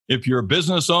If you're a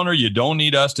business owner, you don't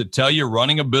need us to tell you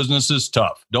running a business is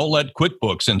tough. Don't let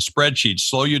QuickBooks and spreadsheets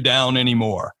slow you down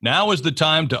anymore. Now is the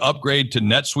time to upgrade to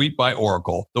NetSuite by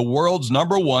Oracle, the world's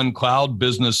 #1 cloud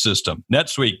business system.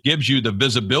 NetSuite gives you the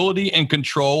visibility and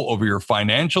control over your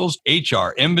financials,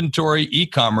 HR, inventory,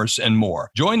 e-commerce, and more.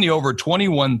 Join the over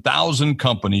 21,000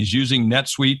 companies using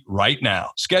NetSuite right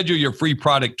now. Schedule your free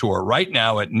product tour right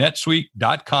now at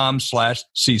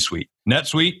netsuite.com/C-suite.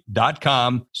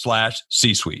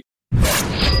 netsuite.com/C-suite.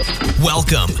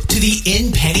 Welcome to the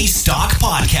In Penny Stock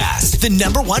Podcast, the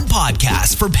 #1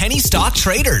 podcast for penny stock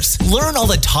traders. Learn all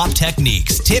the top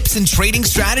techniques, tips, and trading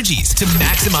strategies to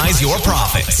maximize your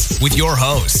profits with your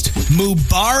host,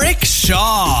 Mubarak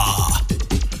Shah.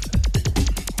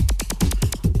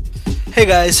 Hey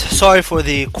guys, sorry for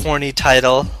the corny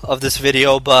title of this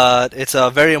video, but it's a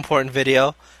very important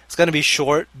video. It's going to be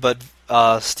short, but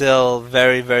still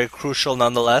very, very crucial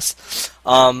nonetheless.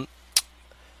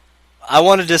 I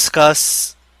want to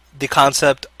discuss the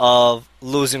concept of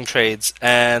losing trades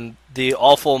and the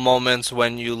awful moments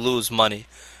when you lose money.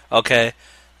 Okay,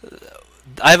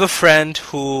 I have a friend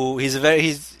who he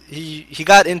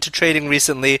got into trading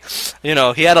recently. You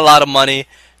know, he had a lot of money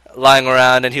lying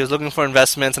around and he was looking for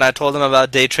investments, and I told him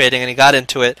about day trading and he got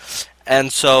into it.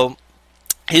 And so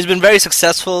he's been very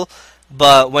successful,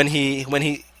 but when he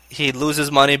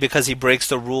loses money because he breaks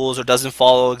the rules or doesn't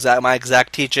follow my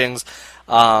exact teachings,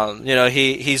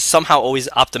 he's somehow always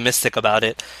optimistic about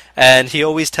it, and he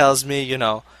always tells me,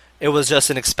 it was just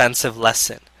an expensive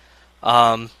lesson.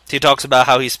 He talks about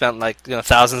how he spent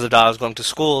thousands of dollars going to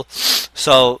school,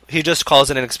 so he just calls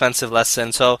it an expensive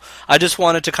lesson. So I just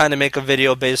wanted to kind of make a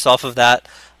video based off of that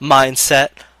mindset.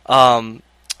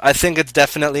 I think it's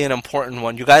definitely an important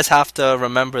one. You guys have to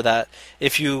remember that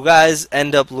if you guys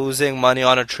end up losing money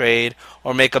on a trade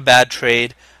or make a bad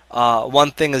trade,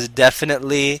 one thing is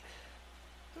definitely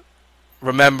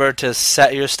remember to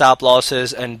set your stop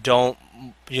losses and don't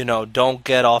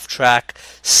get off track.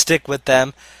 Stick with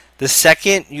them. The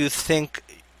second you think,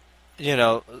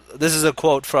 this is a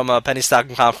quote from a penny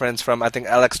stocking conference from I think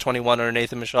LX21 or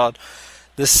Nathan Michaud.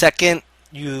 The second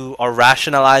you are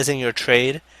rationalizing your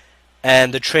trade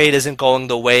and the trade isn't going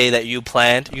the way that you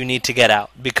planned, you need to get out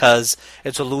because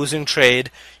it's a losing trade.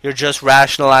 You're just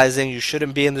rationalizing. You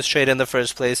shouldn't be in this trade in the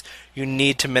first place. You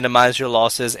need to minimize your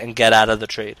losses and get out of the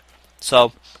trade.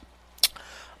 So,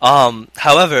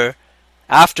 however,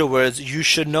 afterwards, you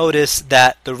should notice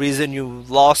that the reason you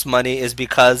lost money is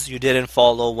because you didn't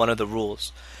follow one of the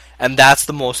rules. And that's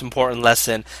the most important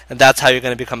lesson, and that's how you're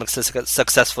going to become a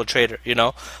successful trader,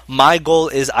 My goal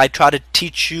is I try to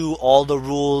teach you all the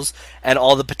rules and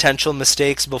all the potential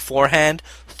mistakes beforehand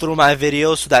through my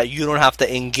videos so that you don't have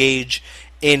to engage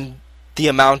in the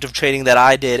amount of trading that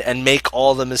I did and make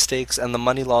all the mistakes and the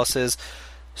money losses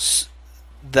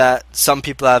that some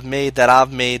people have made, that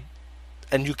I've made,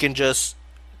 and you can just,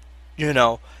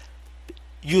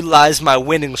 utilize my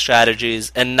winning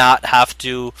strategies and not have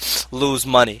to lose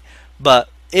money. But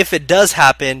if it does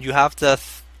happen, you have to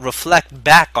reflect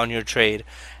back on your trade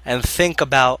and think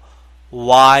about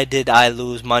why did I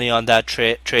lose money on that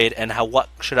trade and what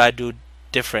should I do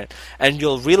different. And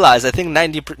you'll realize, I think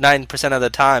 99% of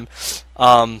the time,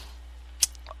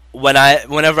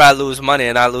 whenever I lose money,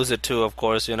 and I lose it too, of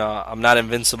course, I'm not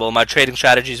invincible. My trading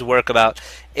strategies work about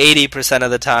 80% of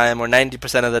the time or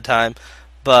 90% of the time,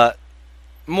 but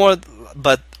when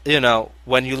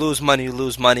you lose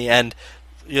money, and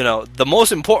the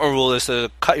most important rule is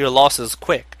to cut your losses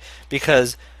quick,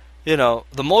 because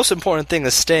the most important thing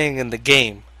is staying in the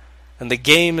game, and the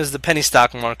game is the penny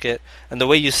stock market, and the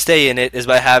way you stay in it is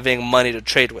by having money to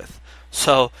trade with.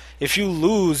 So if you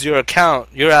lose your account,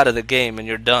 you're out of the game and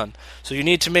you're done. So you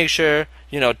need to make sure,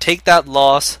 take that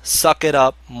loss, suck it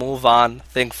up, move on,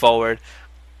 think forward.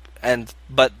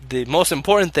 But the most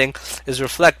important thing is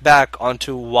reflect back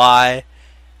onto why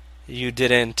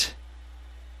that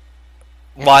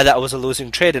was a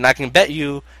losing trade. And I can bet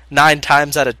you 9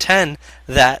 times out of 10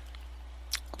 that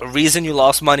the reason you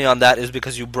lost money on that is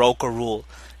because you broke a rule.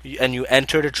 And you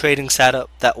entered a trading setup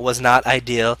that was not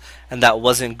ideal and that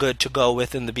wasn't good to go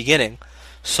with in the beginning.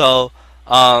 So,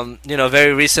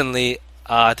 very recently,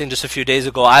 I think just a few days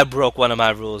ago, I broke one of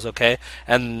my rules, okay?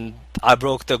 And I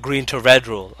broke the green to red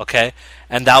rule, okay?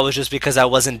 And that was just because I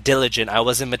wasn't diligent. I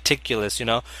wasn't meticulous,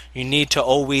 You need to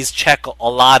always check a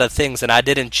lot of things. And I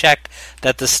didn't check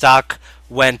that the stock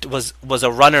was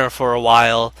a runner for a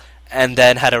while and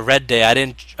then had a red day. I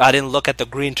didn't look at the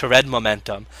green to red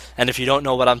momentum. And if you don't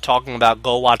know what I'm talking about,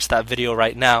 go watch that video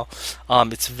right now.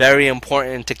 It's very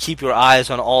important to keep your eyes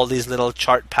on all these little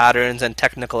chart patterns and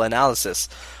technical analysis.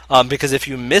 Because if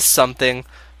you miss something,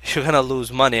 you're going to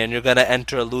lose money and you're going to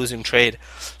enter a losing trade.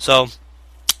 So,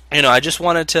 I just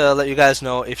wanted to let you guys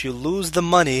know, if you lose the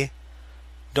money,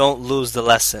 don't lose the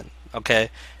lesson, okay?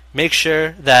 Make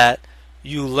sure that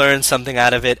you learn something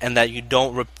out of it and that you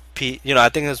don't repeat. I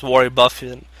think it's Warren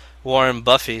Buffett,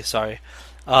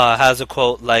 has a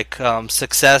quote like,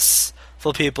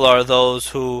 successful people are those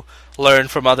who learn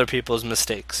from other people's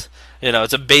mistakes.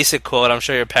 It's a basic quote. I'm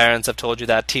sure your parents have told you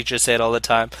that. Teachers say it all the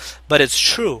time. But it's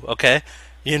true, okay?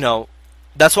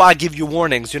 That's why I give you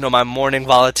warnings. My morning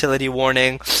volatility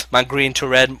warning, my green to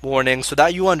red warning, so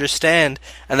that you understand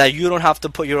and that you don't have to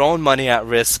put your own money at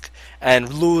risk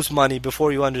and lose money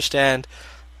before you understand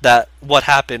that what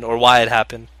happened or why it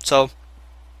happened. So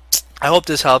I hope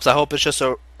this helps. I hope it's just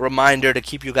a reminder to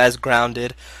keep you guys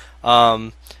grounded,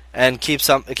 and keep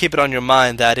it on your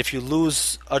mind that if you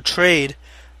lose a trade,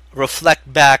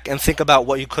 reflect back and think about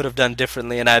what you could have done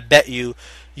differently, and I bet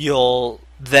you'll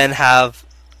then have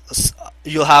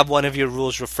one of your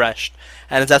rules refreshed.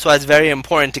 And that's why it's very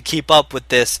important to keep up with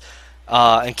this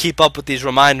and keep up with these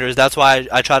reminders. That's why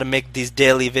I try to make these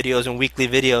daily videos and weekly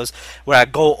videos where I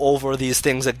go over these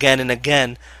things again and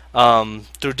again,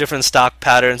 through different stock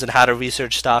patterns and how to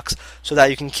research stocks, so that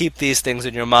you can keep these things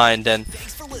in your mind and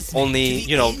only,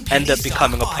 end up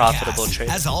becoming a profitable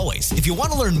trader. As always, if you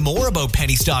want to learn more about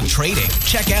penny stock trading,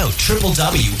 check out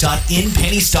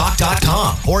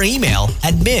www.inpennystock.com or email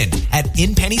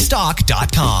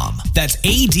admin@inpennystock.com. That's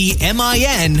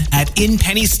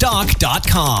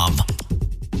ADMIN@inpennystock.com.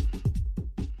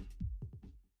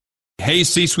 Hey,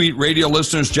 C-Suite Radio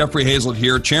listeners, Jeffrey Hazlett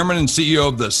here, Chairman and CEO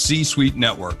of the C-Suite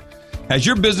Network. Has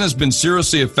your business been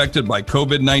seriously affected by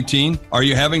COVID-19? Are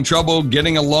you having trouble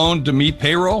getting a loan to meet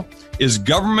payroll? Is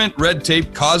government red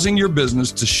tape causing your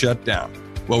business to shut down?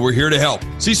 Well, we're here to help.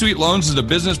 C-Suite Loans is a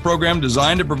business program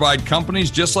designed to provide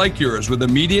companies just like yours with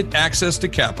immediate access to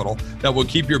capital that will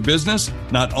keep your business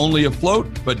not only afloat,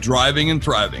 but driving and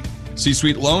thriving.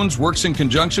 C-Suite Loans works in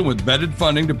conjunction with vetted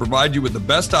funding to provide you with the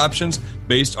best options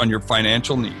based on your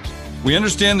financial needs. We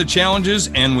understand the challenges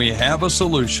and we have a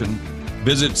solution.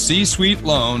 Visit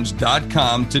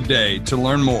csuiteloans.com today to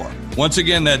learn more. Once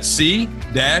again, that's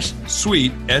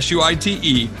C-suite,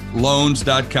 S-U-I-T-E,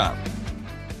 loans.com.